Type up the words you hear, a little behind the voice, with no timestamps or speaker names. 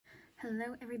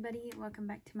Hello everybody, welcome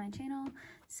back to my channel.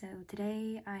 So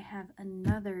today I have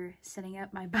another setting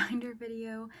up my binder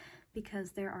video because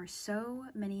there are so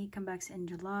many comebacks in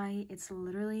July. It's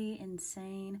literally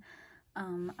insane.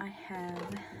 I have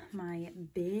my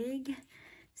big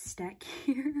stack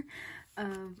here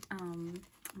of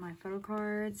my photo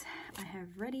cards I have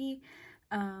ready.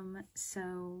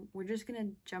 So we're just gonna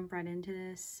jump right into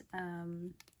this.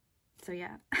 So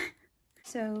yeah.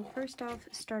 So first off,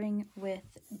 starting with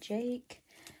Jake,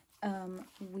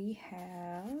 we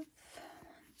have 1,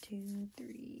 2,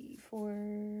 3,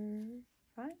 4,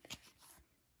 5,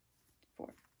 4.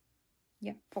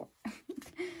 Yeah, 4.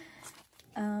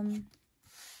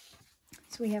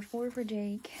 So we have 4 for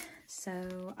Jake.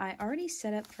 So I already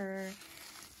set up for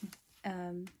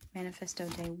Manifesto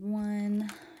Day 1.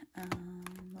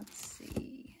 Let's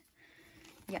see.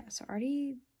 Yeah, so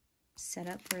already set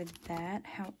up for that.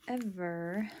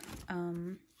 However,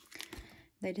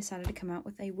 they decided to come out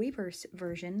with a Weverse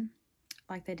version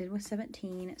like they did with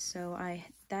 17, so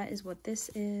that is what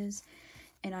this is.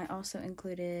 And I also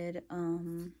included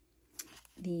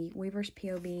the Weverse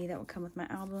POB that will come with my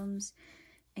albums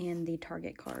and the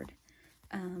Target card.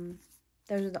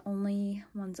 Those are the only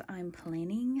ones I'm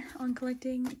planning on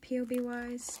collecting POB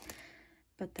wise,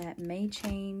 but that may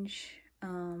change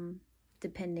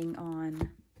depending on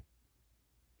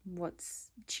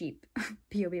what's cheap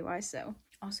POB wise. So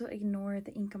also ignore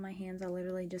the ink on my hands. I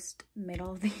literally just made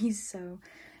all of these, so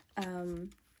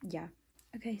yeah.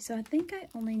 Okay, so I think I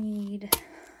only need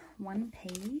 1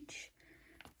 page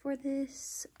for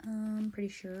this. I'm pretty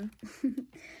sure.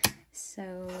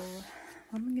 So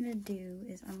what I'm gonna do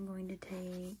is I'm going to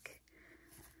take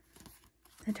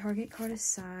the Target card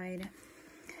aside,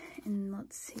 and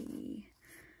let's see.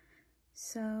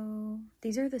 So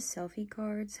these are the selfie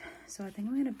cards, so I think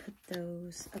I'm gonna put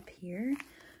those up here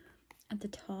at the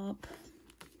top.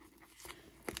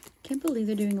 Can't believe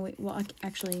they're doing I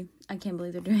can't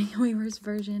believe they're doing a Weverse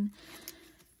version,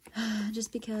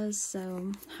 just because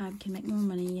so Hive can make more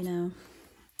money, you know,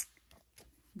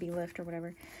 be lift or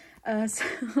whatever.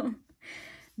 So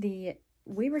the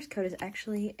Weverse code is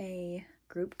actually a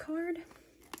group card,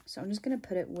 so I'm just gonna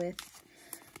put it with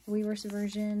the Weverse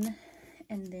version,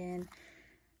 and then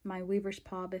my Weverse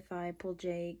POB if I pull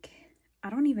Jake.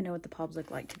 I don't even know what the POBs look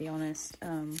like, to be honest.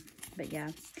 But yeah,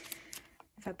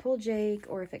 if I pull Jake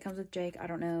or if it comes with Jake, I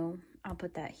don't know. I'll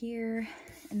put that here.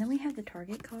 And then we have the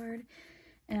Target card.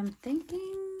 And I'm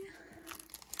thinking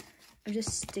of just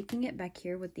sticking it back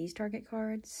here with these Target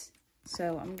cards.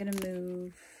 So I'm going to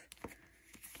move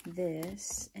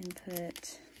this and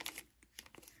put,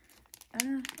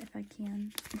 if I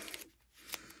can.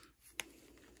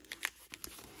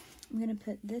 I'm going to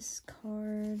put this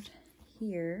card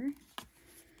here,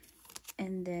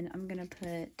 and then I'm going to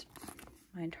put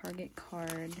my Target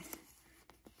card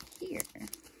here.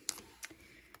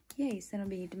 Yay, so that'll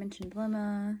be Dimension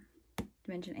Dilemma,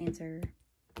 Dimension Answer,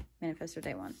 Manifesto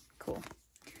Day 1. Cool.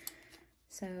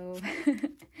 So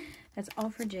that's all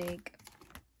for Jake.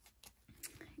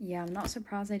 Yeah, I'm not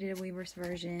surprised I did a Weverse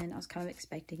version. I was kind of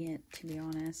expecting it, to be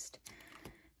honest,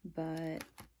 but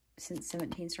since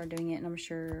 17 started doing it, and I'm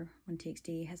sure when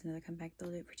TXT has another comeback,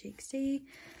 they'll do it for TXT.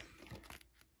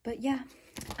 But yeah,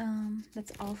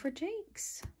 that's all for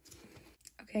Jake's.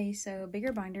 Okay, so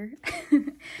bigger binder.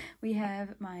 We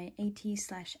have my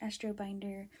AT/Astro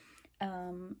binder.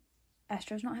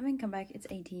 Astro's not having comeback, it's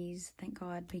AT's, thank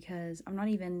God, because I'm not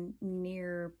even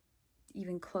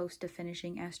close to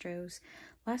finishing Astro's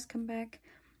last comeback.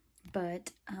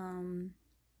 But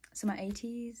so my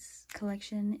AT's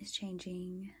collection is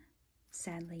changing,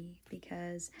 sadly,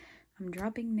 because I'm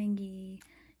dropping Mingy.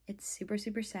 It's super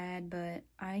sad, but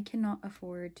I cannot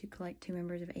afford to collect 2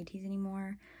 members of AT's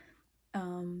anymore.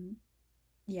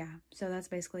 Yeah, so that's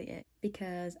basically it,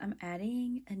 because I'm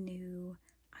adding a new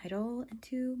idol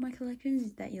into my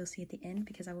collections that you'll see at the end,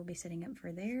 because I will be setting up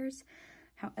for theirs.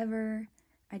 However,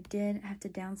 I did have to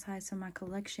downsize some of my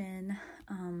collection.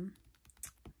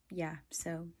 Yeah,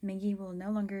 so Mingy will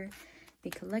no longer be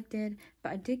collected,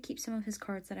 but I did keep some of his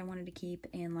cards that I wanted to keep,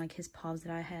 and like his POBs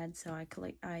that I had, so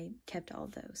I kept all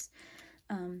of those.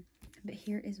 But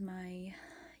here is my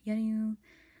Yanu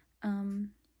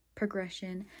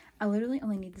progression. I literally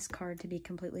only need this card to be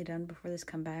completely done before this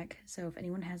comeback, so if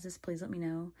anyone has this, please let me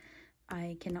know.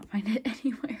 I cannot find it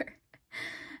anywhere.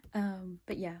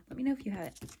 But yeah, let me know if you have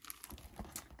it.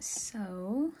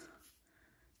 So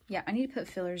yeah, I need to put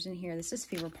fillers in here. This is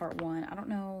Fever Part 1. I don't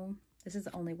know. This is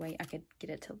the only way I could get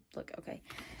it to look okay.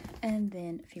 And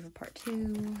then Fever Part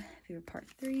 2, Fever Part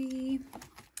 3,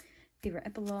 Fever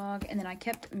Epilogue. And then I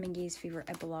kept Mingy's Fever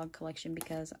Epilogue collection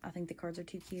because I think the cards are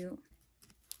too cute.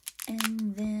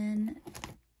 And then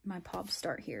pops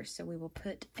start here. So we will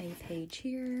put a page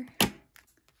here.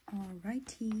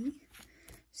 Alrighty.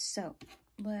 So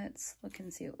let's look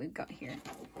and see what we've got here.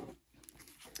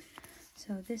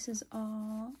 So this is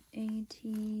all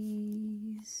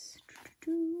ATs.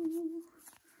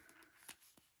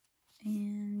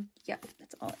 And yeah,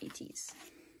 that's all ATs.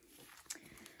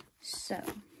 So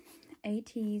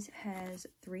ATs has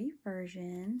 3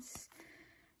 versions.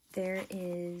 There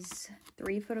is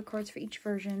 3 photo cards for each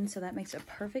version, so that makes a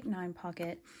perfect 9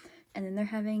 pocket. And then they're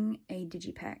having a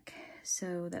digipack,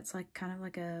 so that's like kind of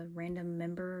like a random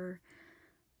member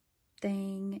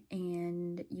thing,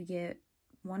 and you get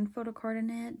 1 photo card in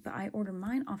it. But I ordered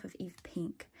mine off of Eve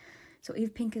Pink, so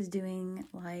Eve Pink is doing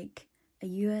like a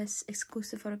US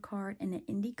exclusive photo card and an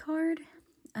indie card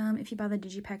if you buy the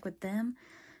digipack with them.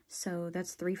 So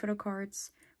that's 3 photo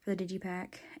cards for the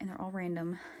digipack, and they're all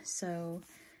random. So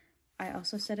I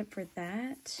also set up for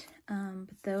that,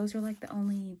 but those are like the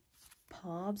only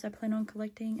POBs I plan on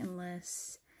collecting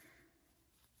unless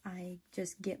I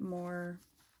just get more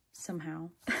somehow.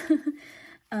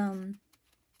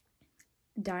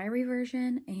 Diary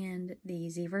version and the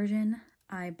Z version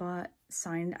I bought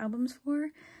signed albums for.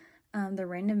 They're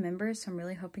random members, so I'm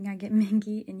really hoping I get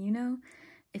Mingy and Yuno.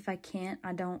 If I can't,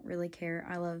 I don't really care.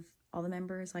 I love all the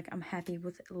members. Like, I'm happy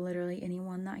with literally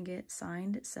anyone that I get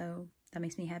signed, so that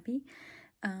makes me happy.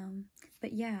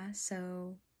 But yeah,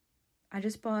 so I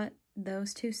just bought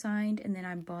those 2 signed, and then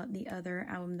I bought the other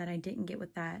album that I didn't get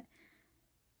with that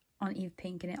on Eve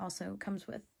Pink, and it also comes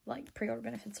with like pre-order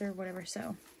benefits or whatever.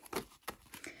 So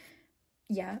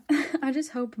yeah, I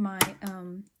just hope my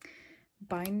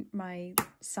my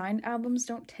signed albums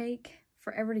don't take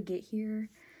forever to get here,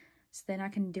 so then I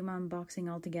can do my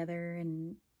unboxing all together,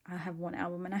 and I have 1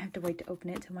 album and I have to wait to open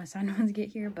it till my signed ones get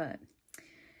here. But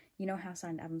you know how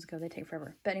signed albums go, they take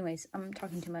forever. But anyways, I'm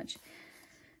talking too much.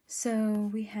 So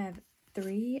we have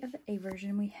 3 of the A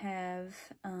version. We have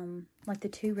like the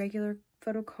 2 regular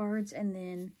photo cards and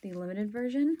then the limited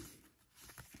version.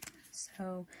 So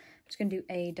I'm just gonna do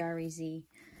A, Diary, Z.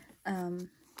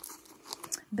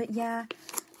 But yeah,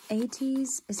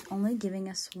 ATs is only giving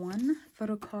us 1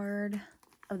 photo card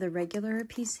of the regular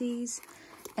PCs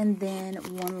and then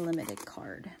 1 limited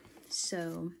card.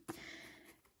 So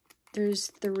there's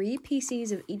 3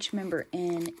 PCs of each member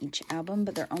in each album,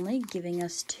 but they're only giving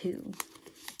us 2,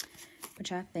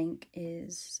 which I think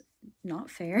is not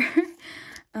fair.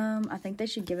 I think they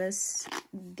should give us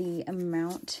the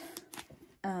amount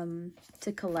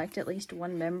to collect at least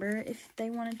 1 member if they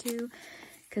wanted to,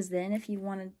 because then if you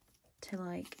wanted to,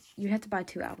 like, you'd have to buy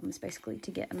 2 albums basically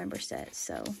to get a member set.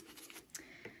 So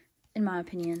in my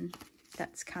opinion,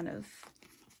 that's kind of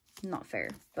not fair,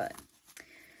 but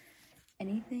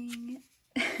anything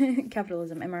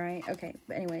capitalism, am I right? Okay,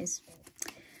 but anyways,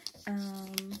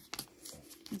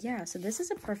 yeah, so this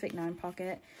is a perfect 9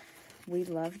 pocket. We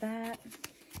love that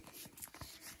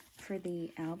for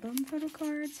the album photo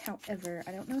cards. However,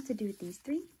 I don't know what to do with these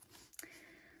 3.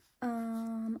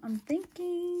 I'm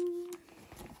thinking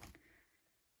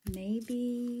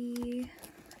maybe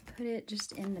put it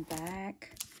just in the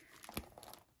back,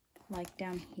 like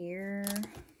down here.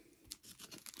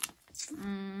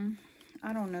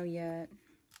 I don't know yet.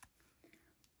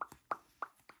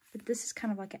 But this is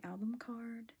kind of like an album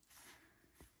card.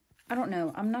 I don't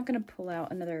know. I'm not going to pull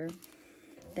out another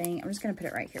thing. I'm just going to put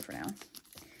it right here for now.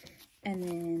 And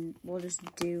then we'll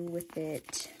just deal with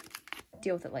it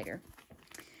later.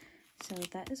 So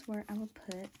that is where I will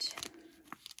put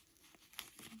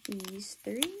these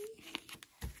 3.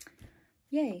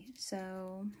 Yay.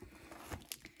 So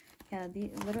yeah, the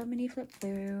little mini flip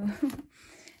through.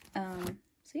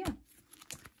 So yeah,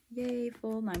 yay,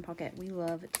 full 9 pocket. We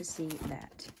love to see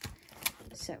that.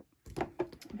 So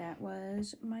that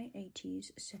was my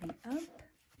ATs setting up.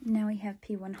 Now we have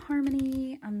P1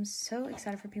 Harmony. I'm so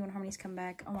excited for P1 Harmony's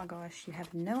comeback. Oh my gosh, you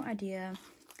have no idea.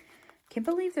 Can't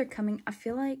believe they're coming. I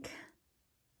feel like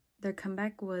their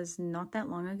comeback was not that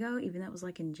long ago, even though it was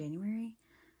like in January.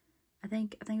 I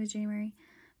think it was January.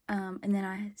 And then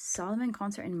I saw them in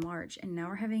concert in March, and now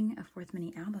we're having a 4th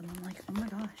mini album. I'm like, oh my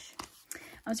gosh.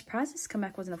 I'm surprised this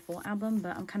comeback wasn't a full album,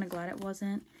 but I'm kind of glad it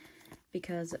wasn't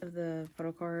because of the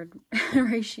photo card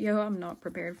ratio. I'm not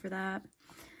prepared for that.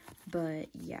 But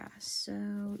yeah,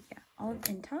 so yeah, all of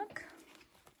Intalk.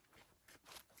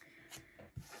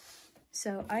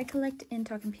 So I collect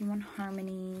Intalk and P1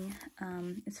 Harmony.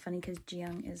 It's funny because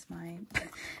Jiyoung is my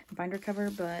binder cover,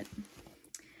 but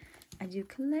I do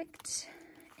collect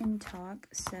Intalk.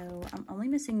 So I'm only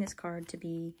missing this card to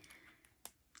be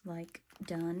like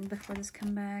done before this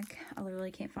comeback. I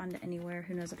literally can't find it anywhere.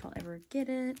 Who knows if I'll ever get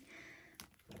it.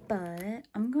 But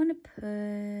I'm going to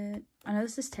put, I know know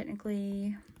this is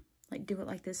technically like Do It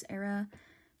Like This era,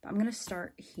 but I'm gonna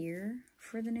start here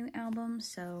for the new album.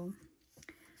 So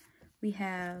we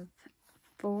have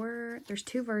there's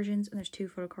 2 versions and there's 2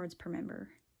 photo cards per member.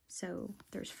 So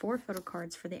there's 4 photo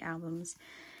cards for the albums.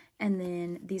 And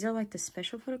then these are like the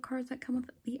special photo cards that come with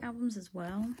the albums as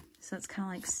well. So it's kind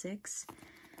of like 6.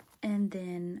 And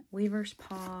then Weverse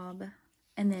Pob.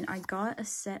 And then I got a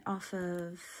set off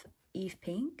of Eve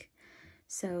Pink.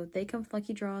 So they come with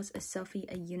Lucky Draws, a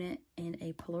selfie, a unit, and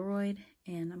a Polaroid.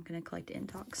 And I'm going to collect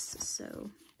Intox. So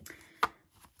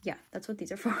yeah, that's what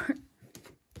these are for.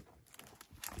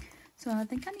 So I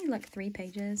think I need like 3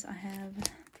 pages. I have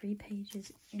 3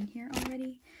 pages in here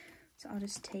already. So I'll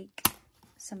just take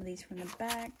some of these from the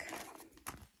back.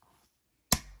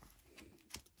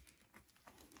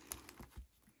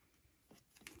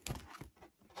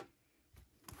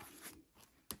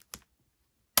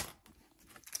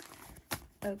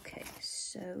 Okay,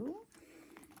 so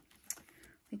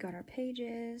we got our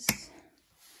pages.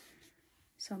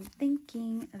 So I'm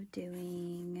thinking of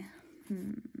doing,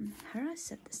 how did I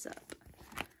set this up?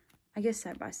 I guess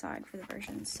side by side for the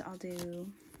versions. So I'll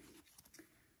do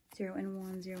 0 and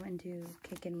 1, 0 and 2,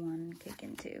 kick in 1, kick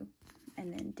in 2,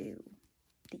 and then do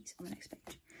these on the next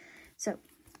page. So,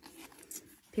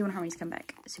 P1 Harmony's come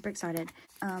back. Super excited.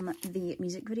 The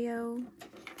music video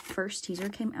first teaser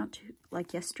came out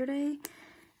like yesterday,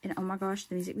 and oh my gosh,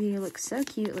 the music video looks so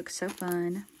cute. It looks so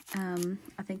fun.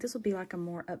 I think this will be like a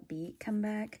more upbeat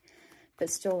comeback, but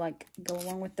still like go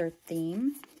along with their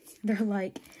theme. They're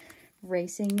like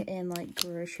racing in like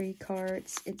grocery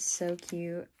carts. It's so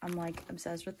cute. I'm like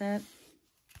obsessed with it.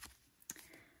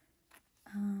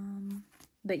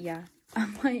 But yeah,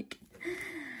 I'm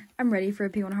ready for a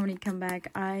P1 Harmony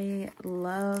comeback. I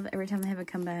love every time they have a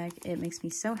comeback. It makes me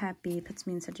so happy. It puts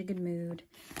me in such a good mood.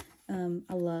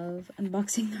 I love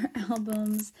unboxing their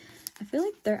albums. I feel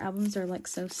like their albums are like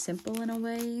so simple in a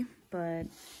way, but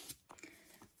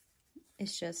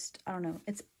it's just, I don't know,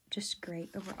 it's just great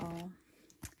overall.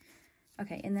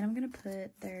 Okay, and then I'm gonna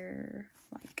put their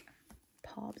like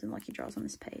Pobs and Lucky Draws on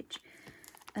this page.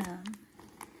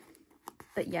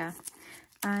 But yeah,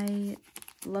 I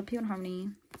love P1 Harmony.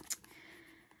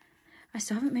 I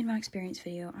still haven't made my experience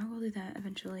video. I will do that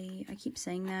eventually. I keep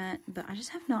saying that, but I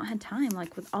just have not had time.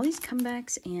 Like with all these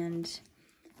comebacks and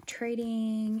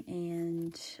trading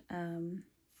and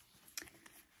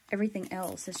everything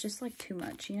else, it's just like too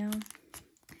much, you know?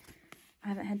 I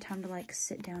haven't had time to like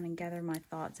sit down and gather my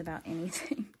thoughts about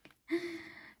anything.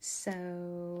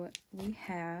 So we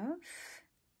have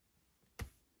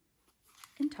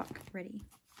Intox ready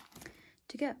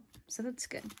to go. So that's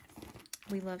good.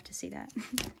 We love to see that.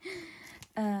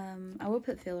 I will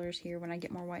put fillers here when I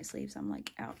get more white sleeves. I'm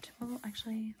like out. Well,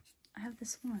 actually, I have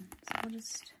this one, so I'll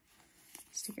just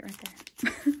stick it right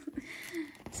there.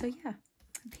 So yeah,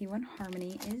 P1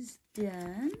 Harmony is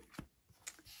done.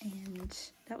 And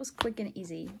that was quick and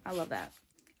easy. I love that.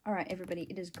 All right, everybody,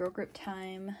 it is girl group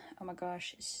time. Oh my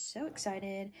gosh, so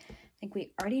excited. I think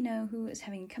we already know who is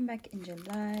having a comeback in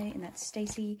July, and that's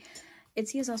Stacy.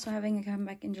 Itzy is also having a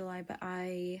comeback in July, but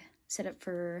I set up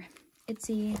for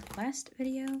Itzy last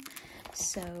video,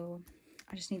 so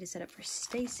I just need to set up for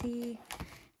Stacy.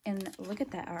 And look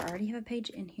at that, I already have a page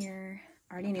in here.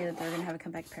 I already knew that they were gonna have a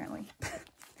comeback apparently.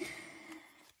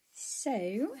 So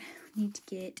we need to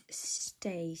get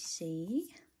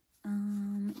Stacy.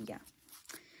 Yeah.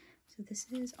 So this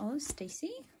is all of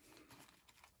Stacy.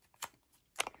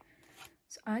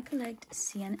 So I collect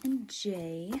Cian and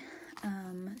J.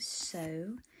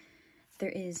 So there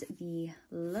is the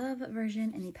Love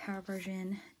version and the Power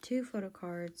version. 2 photo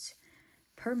cards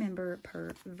per member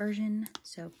per version.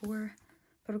 So 4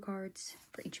 photo cards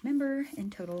for each member in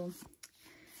total.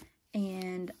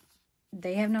 And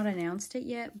they have not announced it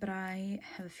yet, but I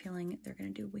have a feeling they're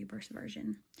going to do a Weverse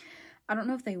version. I don't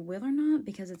know if they will or not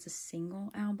because it's a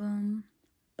single album,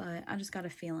 but I just got a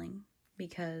feeling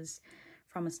because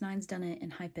Promise 9's done it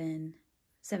and Hypen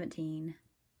 17.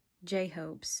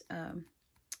 J-Hope's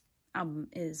album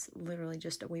is literally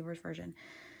just a Weverse version.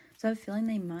 So I have a feeling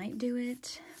they might do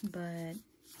it, but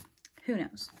who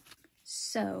knows.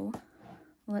 So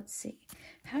let's see.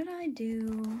 How did I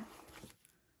do?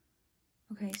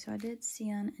 Okay, so I did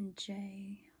Cian and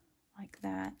J like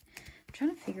that. I'm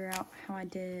trying to figure out how I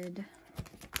did.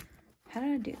 How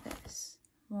did I do this?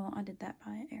 Well, I did that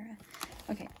by era.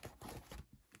 Okay.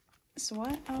 So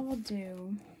what I will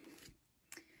do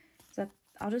is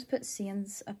I'll just put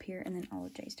Cian's up here and then all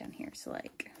of J's down here. So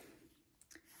like,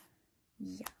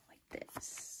 yeah, like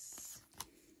this.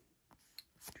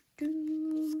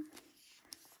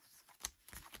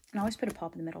 And I always put a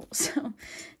pop in the middle, so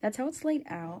that's how it's laid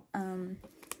out.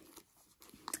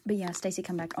 But yeah, Stacy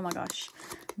Comeback. Oh my gosh.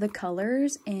 The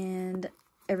colors and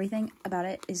everything about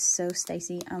it is so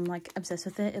Stacy. I'm like obsessed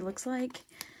with it. It looks like,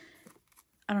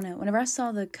 I don't know, whenever I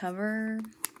saw the cover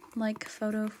like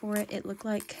photo for it, it looked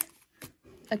like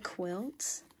a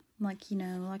quilt. Like, you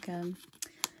know, like a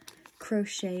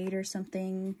crocheted or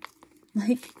something.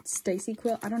 Like Stacy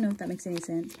quilt. I don't know if that makes any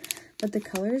sense. But the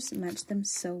colors match them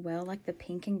so well. Like the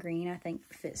pink and green, I think,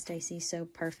 fit Stacy so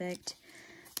perfect.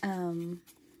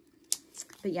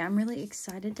 But yeah, I'm really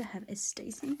excited to have a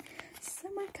Stacy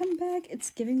summer comeback. It's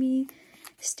giving me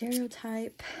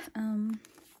stereotype,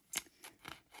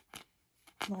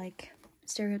 like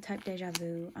stereotype deja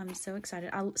vu. I'm so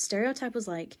excited. Stereotype was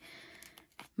like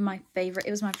my favorite.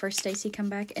 It was my first Stacy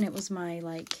comeback, and it was my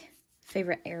like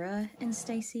favorite era in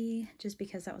Stacy, just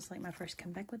because that was like my first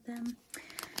comeback with them.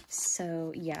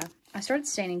 So yeah, I started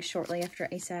staining shortly after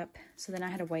ASAP, so then I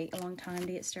had to wait a long time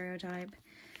to get stereotype.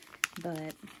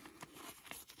 But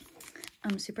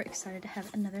I'm super excited to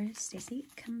have another Stacy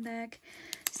comeback.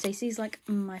 Stacy's like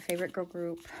my favorite girl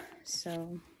group,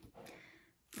 so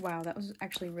wow, that was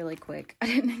actually really quick. I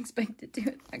didn't expect it to do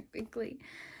it that quickly.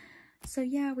 So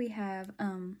yeah, we have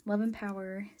Love and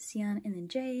Power, Sion, and then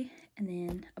Jay, and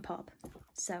then a pop.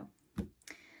 So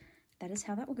that is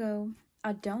how that will go.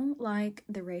 I don't like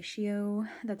the ratio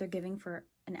that they're giving for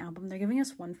an album. They're giving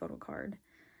us one photo card,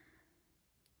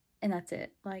 and that's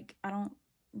it. Like, I don't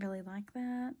really like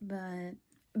that,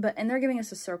 but and they're giving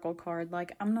us a circle card.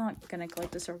 Like, I'm not gonna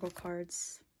collect the circle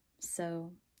cards,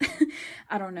 so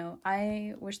I don't know.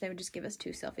 I wish they would just give us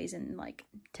 2 selfies and like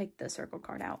take the circle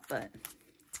card out, but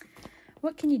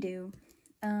what can you do?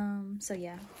 So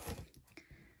yeah,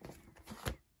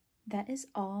 that is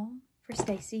all for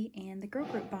Stacy and the girl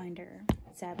group binder.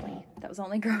 Sadly, that was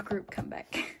only girl group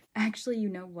comeback. Actually, you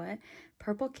know what?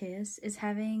 Purple Kiss is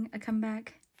having a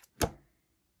comeback,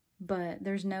 but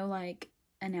there's no like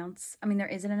I mean, there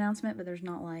is an announcement, but there's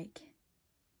not like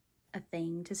a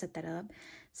thing to set that up.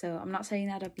 So I'm not setting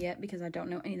that up yet because I don't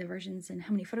know any of the versions and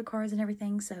how many photo cards and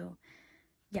everything. So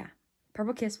yeah,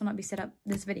 Purple Kiss will not be set up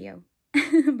this video,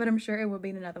 but I'm sure it will be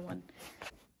in another one.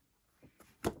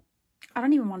 I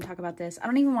don't even want to talk about this. I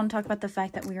don't even want to talk about the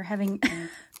fact that we are having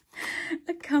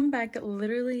a comeback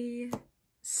literally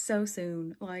so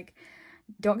soon. Like,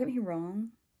 don't get me wrong.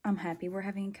 I'm happy we're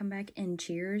having a comeback, and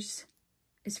Cheers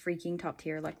is freaking top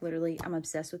tier. Like, literally, I'm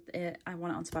obsessed with it. I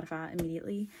want it on Spotify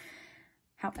immediately.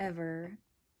 However,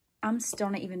 I'm still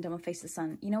not even done with Face the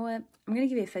Sun. You know what? I'm going to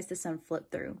give you a Face the Sun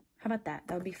flip through. How about that?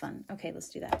 That would be fun. Okay, let's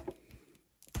do that.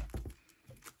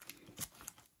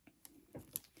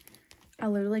 I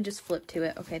literally just flipped to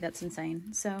it. Okay, that's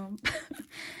insane. So,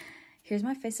 here's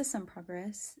my Face the Sun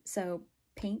progress. So,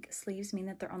 pink sleeves mean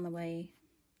that they're on the way.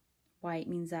 White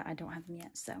means that I don't have them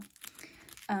yet. So,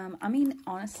 I mean,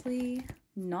 honestly,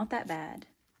 not that bad.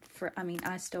 I mean,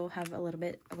 I still have a little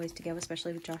bit of ways to go,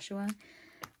 especially with Joshua.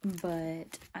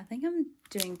 But I think I'm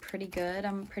doing pretty good.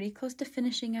 I'm pretty close to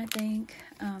finishing, I think.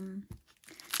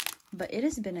 But it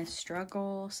has been a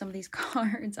struggle. Some of these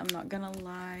cards, I'm not gonna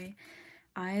lie.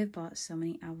 I've bought so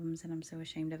many albums and I'm so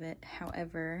ashamed of it.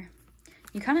 However,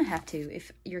 you kind of have to if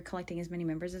you're collecting as many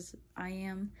members as I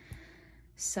am.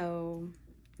 So,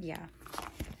 yeah.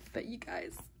 But you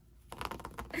guys,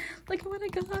 look at what I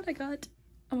got.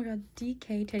 Oh my god,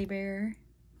 DK teddy bear.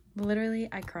 Literally,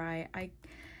 I cry. I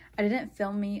didn't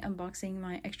film me unboxing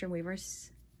my Extra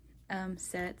Weavers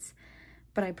sets,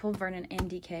 but I pulled Vernon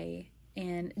and DK.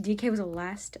 And DK was the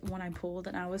last one I pulled,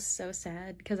 and I was so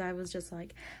sad because I was just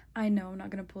like, I know I'm not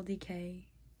going to pull DK,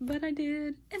 but I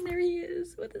did. And there he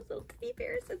is with his little teddy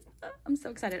bear. I'm so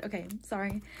excited. Okay,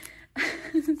 sorry.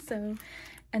 So,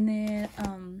 and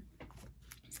then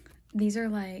these are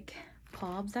like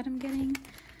pobs that I'm getting.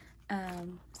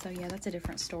 So yeah, that's a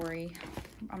different story.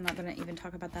 I'm not going to even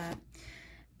talk about that.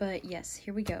 But yes,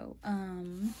 here we go.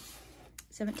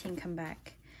 17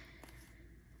 comeback.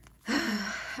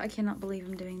 I cannot believe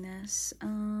I'm doing this.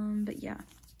 But yeah.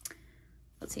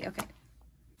 Let's see.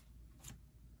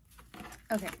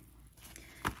 Okay.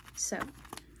 So,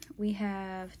 we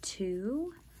have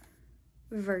 2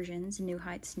 versions. New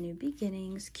Heights, New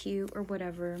Beginnings, cute, or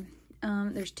whatever.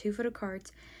 There's 2 photo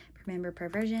cards per member per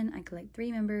version. I collect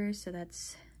 3 members, so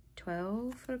that's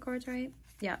 12 photo cards, right?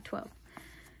 Yeah, 12.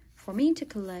 For me to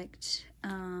collect,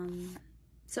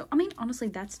 so, I mean, honestly,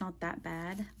 that's not that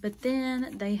bad. But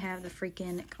then they have the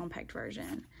freaking compact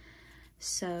version.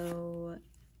 So,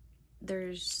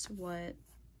 there's, what,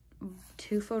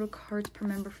 2 photo cards per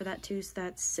member for that too. So,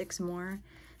 that's 6 more.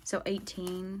 So,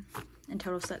 18 in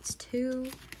total. So, that's 2,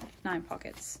 9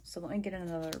 pockets. So, let me get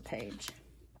another page.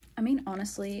 I mean,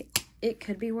 honestly, it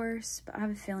could be worse, but I have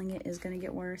a feeling it is going to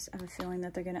get worse. I have a feeling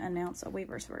that they're going to announce a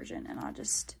Weverse version, and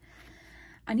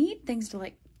I need things to,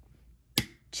 like,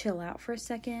 chill out for a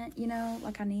second, you know?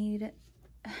 Like, I need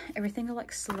everything to,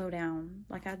 like, slow down.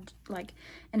 Like,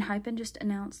 and Hypen just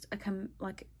announced a concert,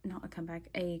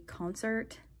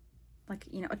 like,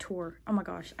 you know, a tour. Oh my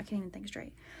gosh, I can't even think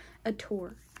straight. A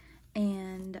tour.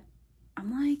 And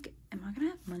I'm like, am I going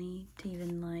to have money to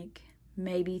even, like,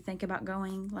 maybe think about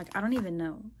going? Like, I don't even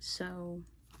know. So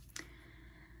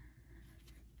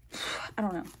I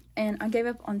don't know. And I gave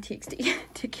up on TXT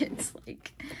tickets.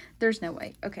 Like, there's no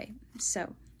way. Okay,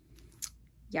 so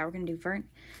yeah, we're gonna do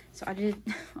so I did,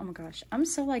 oh my gosh, I'm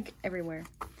so, like, everywhere.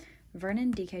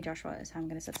 Vernon, DK, Joshua is how I'm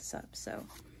gonna set this up. So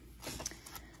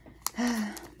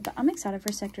but I'm excited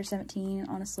for Sector 17,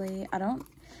 honestly.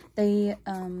 They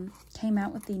came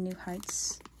out with the New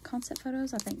Heights concept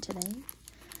photos, I think, today.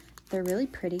 They're really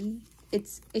pretty.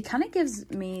 It kind of gives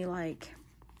me, like,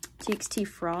 TXT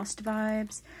Frost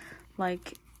vibes.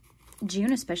 Like,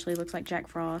 June especially looks like Jack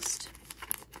Frost.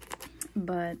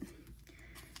 But,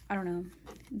 I don't know.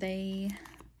 They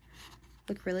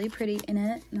look really pretty in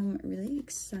it, and I'm really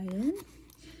excited.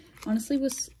 Honestly,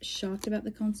 was shocked about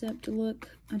the concept look.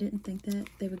 I didn't think that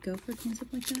they would go for a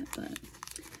concept like that, but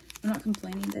I'm not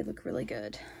complaining. They look really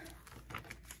good.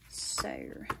 So,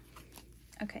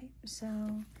 okay, so...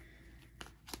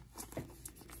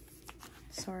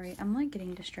 Sorry, I'm, like,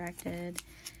 getting distracted,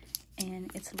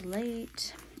 and it's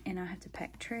late, and I have to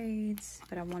pack trades,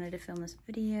 but I wanted to film this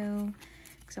video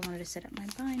because I wanted to set up my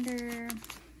binder.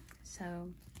 So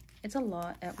it's a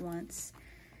lot at once.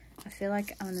 I feel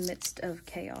like I'm in the midst of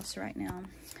chaos right now,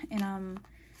 and I'm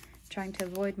trying to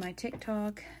avoid my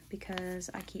TikTok because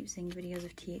I keep seeing videos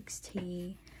of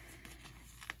TXT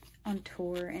on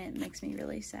tour, and it makes me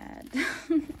really sad.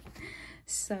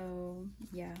 So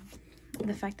yeah,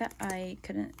 the fact that I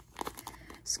couldn't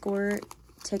score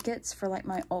tickets for, like,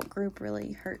 my alt group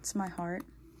really hurts my heart.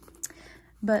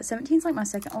 But 17's, like, my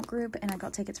second alt group, and I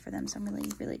got tickets for them, so I'm really,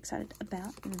 really excited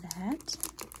about that.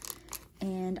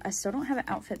 And I still don't have an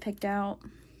outfit picked out.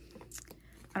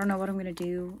 I don't know what I'm gonna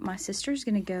do. My sister's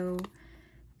gonna go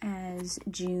as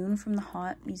June from the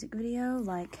Hot music video,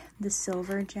 like the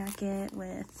silver jacket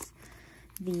with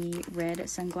the red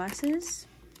sunglasses.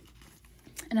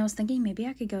 And I was thinking maybe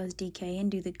I could go as DK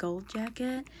and do the gold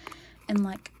jacket, and,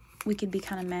 like, we could be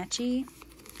kind of matchy.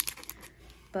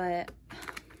 But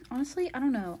honestly, I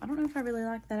don't know. I don't know if I really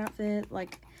like that outfit.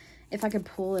 Like, if I could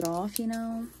pull it off, you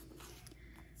know?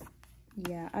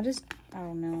 Yeah, I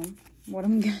don't know what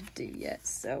I'm gonna do yet.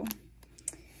 So,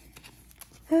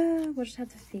 we'll just have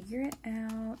to figure it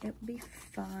out. It will be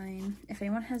fine. If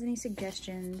anyone has any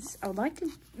suggestions, I would like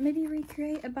to maybe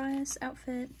recreate a bias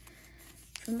outfit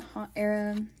from the Hot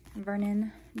era,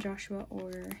 Vernon, Joshua,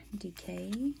 or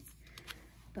DK.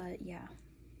 But yeah.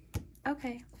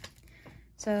 Okay.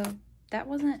 So that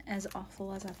wasn't as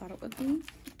awful as I thought it would be.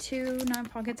 2 9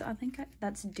 pockets, I think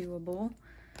that's doable.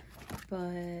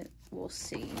 But we'll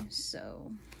see.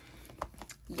 So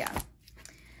yeah.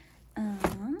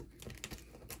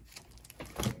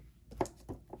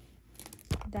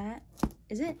 That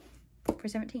is it for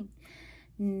 17.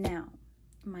 Now,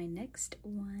 my next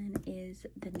one is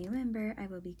the new member I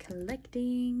will be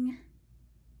collecting.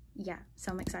 Yeah,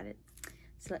 so I'm excited.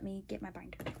 So let me get my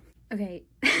binder. Okay,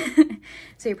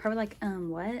 so you're probably like,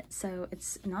 what? So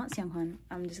it's not Seonghwan.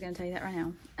 I'm just gonna tell you that right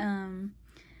now.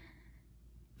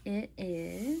 It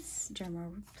is,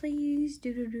 drumroll please,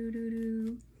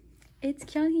 it's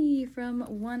Kyunhee from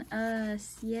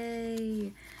ONEUS,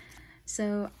 yay!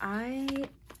 So I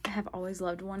have always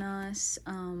loved ONEUS.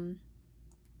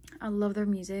 I love their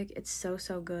music. It's so,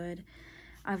 so good.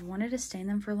 I've wanted to stan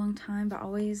them for a long time, but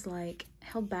always, like,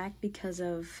 held back because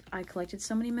of I collected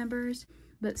so many members.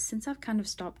 But since I've kind of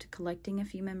stopped collecting a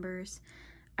few members,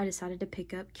 I decided to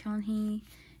pick up Kyunhee,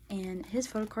 and his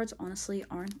photo cards honestly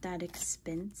aren't that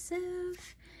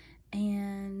expensive,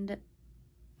 and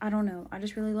I don't know, I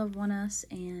just really love ONEUS,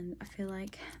 and I feel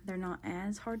like they're not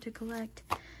as hard to collect.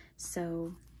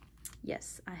 So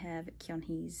yes, I have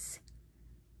Kyunhee's,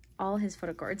 all his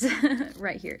photo cards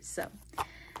right here. So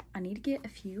I need to get a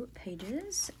few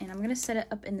pages, and I'm gonna set it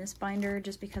up in this binder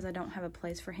just because I don't have a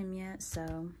place for him yet.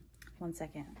 So 1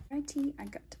 second. Righty, I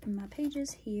got my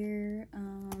pages here.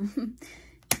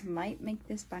 Might make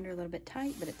this binder a little bit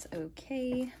tight, but it's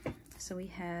okay. So we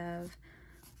have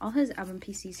all his album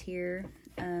PCs here.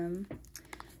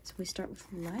 So we start with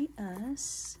Light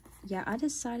Us. Yeah, I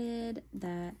decided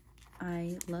that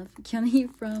I love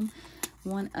Kyunhee from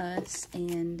ONEUS,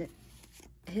 and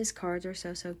his cards are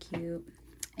so, so cute.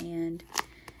 And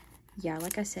yeah,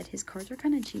 like I said, his cards are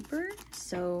kind of cheaper,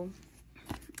 so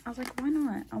I was like, why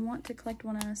not? I want to collect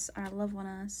One Us. I love One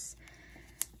Us.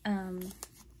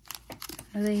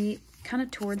 They kind of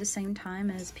toured the same time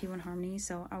as P1 Harmony,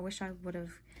 so I wish I would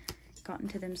have gotten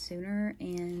to them sooner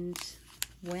and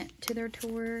went to their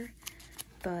tour,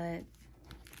 but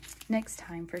next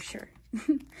time for sure.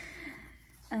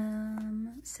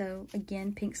 So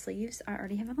again, pink sleeves I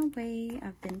already have on the way.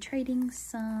 I've been trading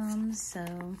some,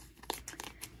 so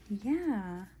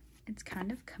yeah, it's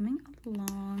kind of coming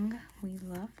along. We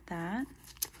love that.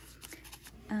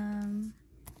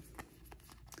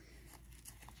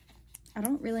 I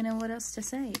don't really know what else to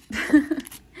say.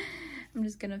 I'm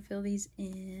just gonna fill these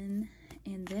in,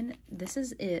 and then this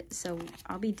is it, so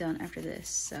I'll be done after this.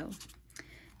 So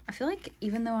I feel like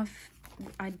even though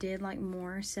I did like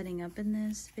more setting up in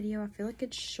this video, I feel like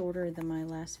it's shorter than my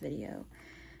last video.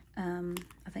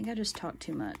 I think I just talked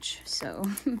too much, so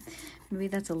maybe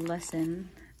that's a lesson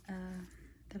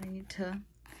that I need to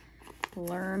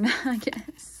learn, I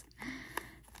guess.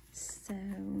 So,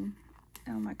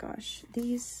 oh my gosh,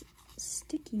 these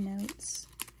sticky notes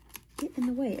get in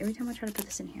the way every time I try to put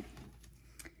this in here.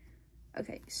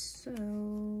 Okay, so,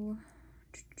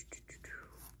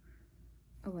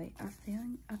 oh wait,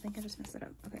 I think I just messed it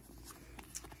up. Okay,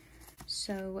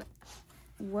 so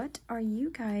what are you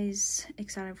guys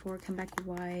excited for comeback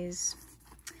wise?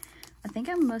 I think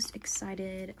I'm most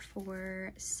excited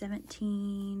for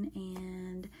 17,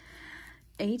 and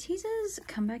ATEEZ's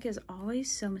comeback is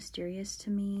always so mysterious to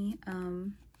me.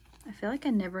 I feel like I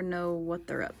never know what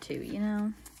they're up to, you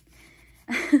know?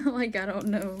 Like, I don't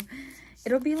know.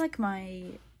 It'll be like my...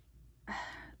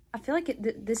 I feel like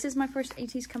this is my first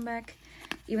ATEEZ comeback,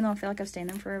 even though I feel like I've stayed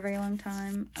them for a very long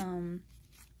time.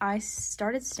 I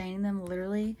started staying them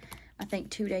literally, I think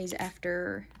 2 days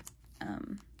after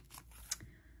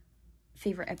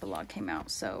Fever Epilogue came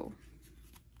out, so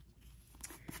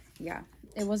yeah,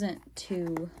 it wasn't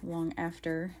too long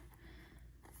after.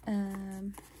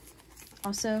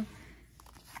 Also,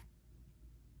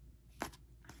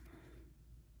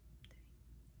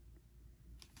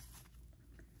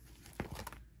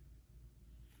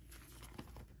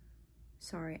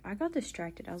 sorry, I got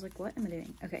distracted. I was like, what am I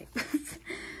doing? Okay.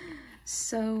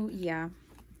 So, yeah.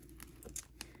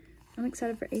 I'm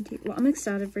excited for ATEEZ. Well, I'm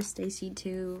excited for STAYC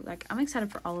too. Like, I'm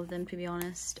excited for all of them, to be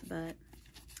honest. But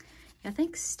I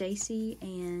think STAYC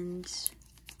and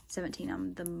 17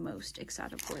 I'm the most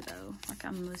excited for, though. Like,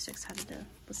 I'm most excited to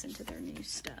listen to their new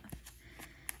stuff.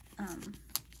 And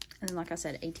then, like I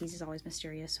said, ATEEZ is always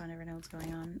mysterious, so I never know what's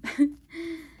going on.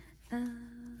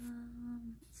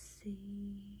 Let's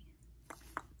see.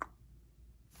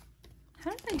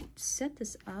 How did I set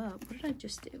this up? What did I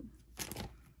just do?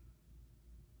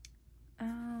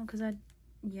 Oh, because I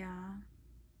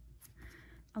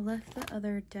left the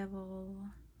other devil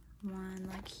one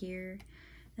like here,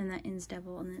 and that ends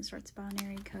devil, and then it starts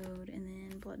binary code, and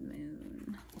then blood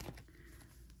moon.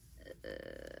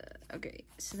 Okay,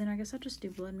 so then I guess I'll just do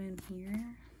blood moon here,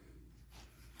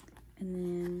 and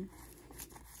then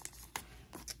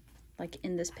like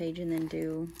in this page, and then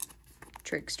do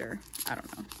trickster. I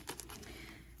don't know.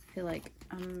 I feel like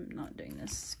I'm not doing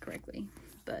this correctly,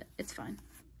 but it's fine.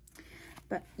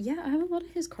 But yeah, I have a lot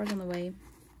of his cards on the way,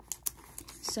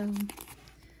 so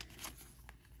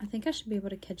I think I should be able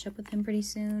to catch up with him pretty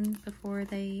soon before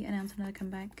they announce another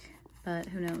comeback, but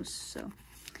who knows. So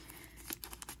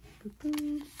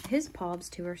his pobs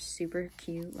too are super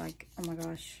cute. Like, oh my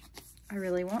gosh, I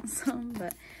really want some,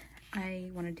 but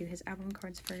I want to do his album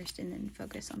cards first and then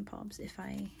focus on pobs if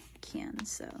I can.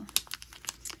 So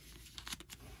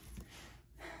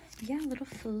yeah, a little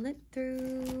flip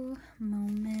through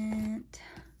moment.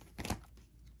 It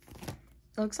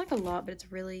looks like a lot, but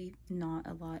it's really not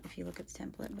a lot if you look at the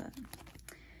template. But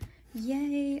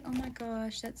yay, oh my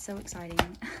gosh, that's so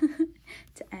exciting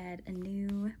to add a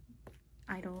new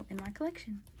idol in my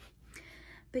collection.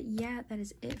 But yeah, that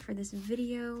is it for this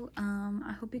video.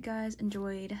 I hope you guys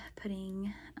enjoyed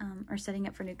putting or setting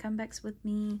up for new comebacks with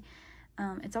me.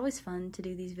 It's always fun to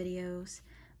do these videos.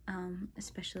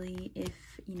 Especially if,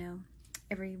 you know,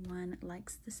 everyone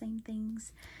likes the same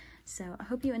things. So I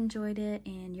hope you enjoyed it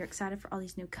and you're excited for all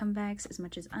these new comebacks as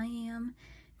much as I am.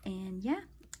 And yeah,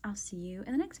 I'll see you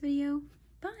in the next video.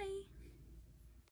 Bye!